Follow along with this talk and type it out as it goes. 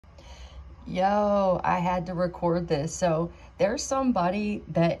Yo, I had to record this. So there's somebody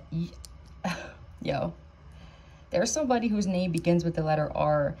that, yo, there's somebody whose name begins with the letter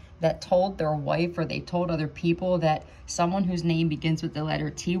R that told their wife, or they told other people, that someone whose name begins with the letter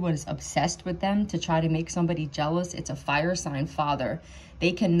T was obsessed with them to try to make somebody jealous. It's a fire sign father.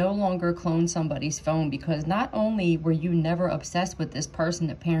 They can no longer clone somebody's phone because not only were you never obsessed with this person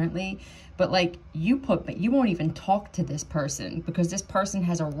apparently, but like you won't even talk to this person because this person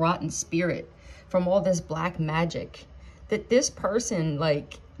has a rotten spirit from all this black magic. That this person,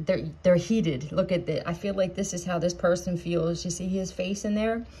 like, they're heated. Look at this. I feel like this is how this person feels. You see his face in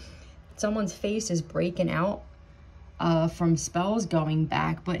there? Someone's face is breaking out from spells going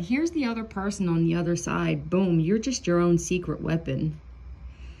back. But here's the other person on the other side. Boom, you're just your own secret weapon.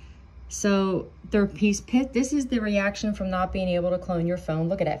 So he's pissed. This is the reaction from not being able to clone your phone.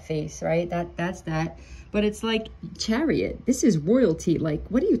 Look at that face, right? That's that. But it's like Chariot. This is royalty. Like,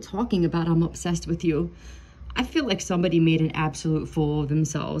 what are you talking about? I'm obsessed with you. I feel like somebody made an absolute fool of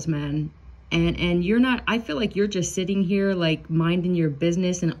themselves, man. And you're not, I feel like you're just sitting here like minding your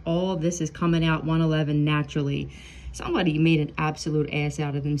business and all this is coming out 111 naturally. Somebody made an absolute ass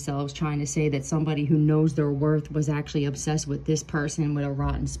out of themselves trying to say that somebody who knows their worth was actually obsessed with this person with a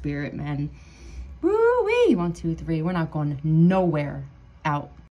rotten spirit, man. Woo-wee. 1, 2, 3. We're not going nowhere. Out.